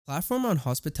Platform on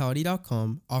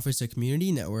Hospitality.com offers a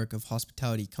community network of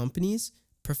hospitality companies,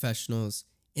 professionals,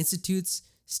 institutes,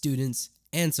 students,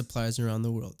 and suppliers around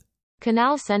the world.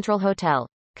 Canal Central Hotel.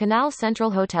 Canal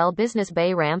Central Hotel Business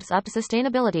Bay ramps up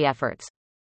sustainability efforts.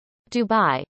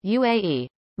 Dubai, UAE,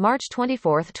 March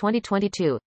 24,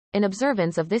 2022. In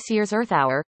observance of this year's Earth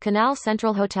Hour, Canal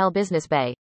Central Hotel Business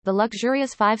Bay, the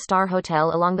luxurious five-star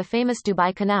hotel along the famous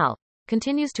Dubai Canal,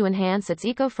 continues to enhance its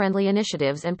eco-friendly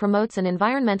initiatives and promotes an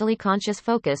environmentally conscious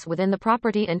focus within the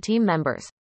property and team members.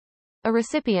 A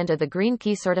recipient of the Green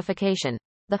Key certification,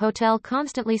 the hotel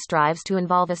constantly strives to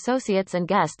involve associates and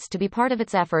guests to be part of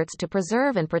its efforts to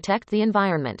preserve and protect the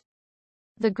environment.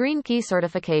 The Green Key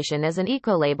certification is an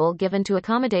eco-label given to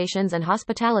accommodations and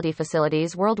hospitality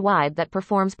facilities worldwide that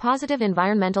performs positive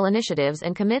environmental initiatives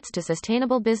and commits to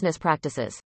sustainable business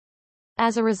practices.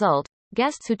 As a result,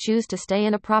 guests who choose to stay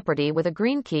in a property with a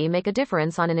Green Key make a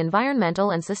difference on an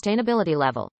environmental and sustainability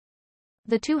level.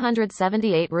 The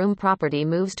 278-room property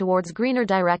moves towards greener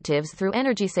directives through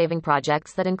energy-saving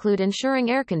projects that include ensuring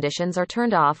air conditions are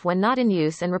turned off when not in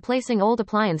use and replacing old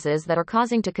appliances that are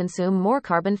causing to consume more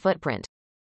carbon footprint.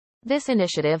 This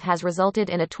initiative has resulted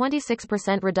in a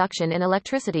 26% reduction in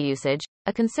electricity usage,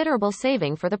 a considerable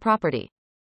saving for the property.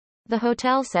 The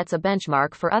hotel sets a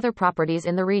benchmark for other properties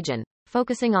in the region,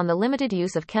 focusing on the limited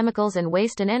use of chemicals and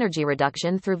waste and energy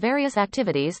reduction through various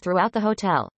activities throughout the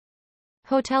hotel.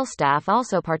 Hotel staff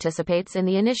also participates in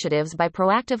the initiatives by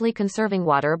proactively conserving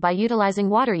water by utilizing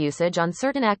water usage on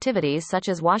certain activities such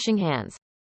as washing hands.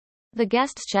 The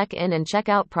guests' check-in and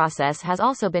check-out process has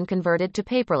also been converted to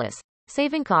paperless,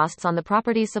 saving costs on the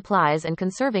property's supplies and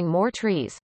conserving more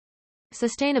trees.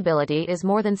 Sustainability is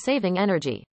more than saving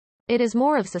energy. It is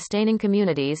more of sustaining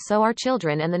communities so our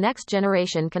children and the next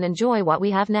generation can enjoy what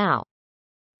we have now.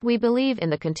 We believe in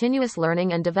the continuous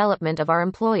learning and development of our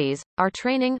employees. Our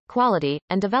training, quality,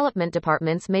 and development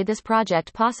departments made this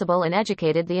project possible and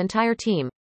educated the entire team,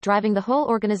 driving the whole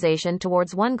organization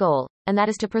towards one goal, and that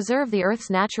is to preserve the Earth's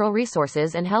natural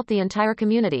resources and help the entire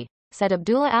community, said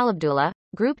Abdullah Al-Abdullah,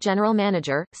 Group General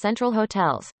Manager, Central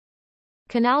Hotels.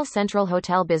 Canal Central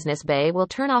Hotel Business Bay will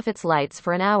turn off its lights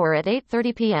for an hour at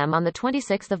 8:30 p.m. on the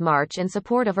 26th of March in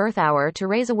support of Earth Hour to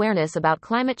raise awareness about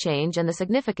climate change and the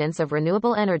significance of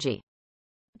renewable energy.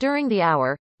 During the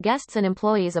hour, guests and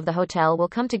employees of the hotel will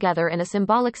come together in a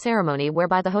symbolic ceremony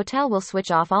whereby the hotel will switch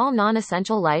off all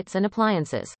non-essential lights and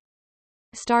appliances.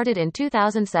 Started in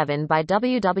 2007 by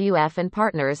WWF and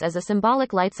partners as a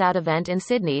symbolic Lights Out event in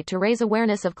Sydney to raise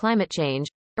awareness of climate change,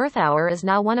 Earth Hour is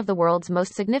now one of the world's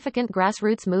most significant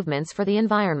grassroots movements for the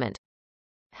environment.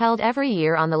 Held every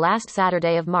year on the last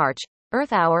Saturday of March,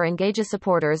 Earth Hour engages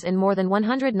supporters in more than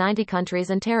 190 countries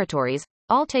and territories,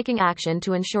 all taking action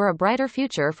to ensure a brighter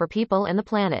future for people and the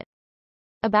planet.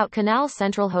 About Canal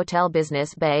Central Hotel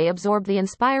Business Bay absorbed the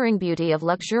inspiring beauty of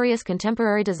luxurious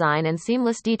contemporary design and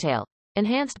seamless detail,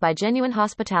 enhanced by genuine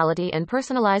hospitality and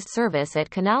personalized service at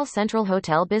Canal Central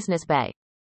Hotel Business Bay.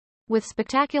 With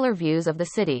spectacular views of the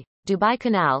city, Dubai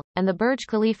Canal, and the Burj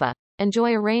Khalifa,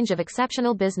 enjoy a range of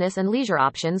exceptional business and leisure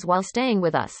options while staying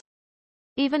with us.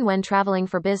 Even when traveling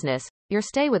for business, your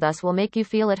stay with us will make you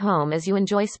feel at home as you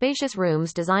enjoy spacious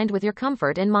rooms designed with your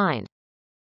comfort in mind.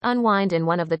 Unwind in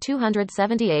one of the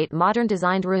 278 modern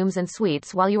designed rooms and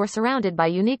suites while you are surrounded by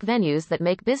unique venues that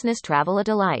make business travel a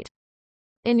delight.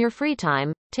 In your free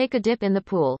time, take a dip in the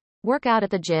pool, work out at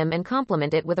the gym and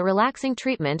complement it with a relaxing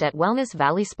treatment at Wellness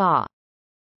Valley Spa.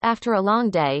 After a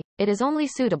long day, it is only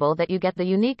suitable that you get the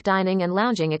unique dining and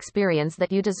lounging experience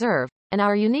that you deserve, and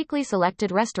our uniquely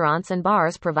selected restaurants and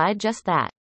bars provide just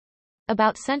that.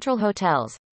 About Central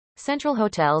Hotels. Central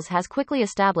Hotels has quickly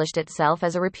established itself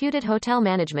as a reputed hotel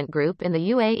management group in the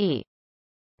UAE.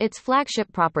 Its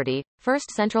flagship property,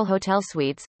 First Central Hotel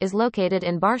Suites, is located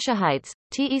in Barsha Heights,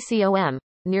 TECOM,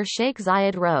 near Sheikh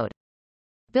Zayed Road.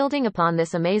 Building upon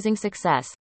this amazing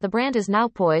success, the brand is now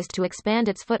poised to expand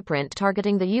its footprint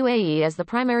targeting the UAE as the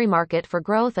primary market for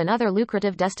growth and other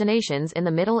lucrative destinations in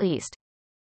the Middle East.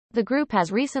 The group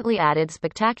has recently added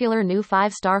spectacular new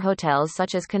 5-star hotels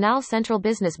such as Canal Central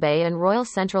Business Bay and Royal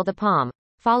Central The Palm,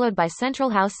 followed by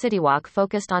Central House Citywalk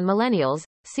focused on millennials,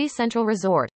 Sea Central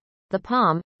Resort, The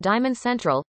Palm, Diamond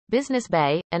Central, Business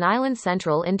Bay, and Island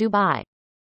Central in Dubai.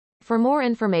 For more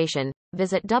information,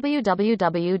 visit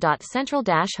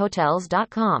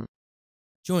www.central-hotels.com.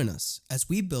 Join us as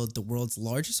we build the world's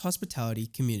largest hospitality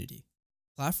community.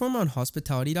 Platform on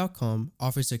Hospitality.com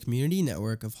offers a community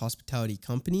network of hospitality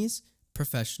companies,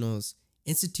 professionals,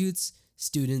 institutes,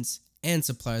 students, and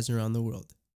suppliers around the world.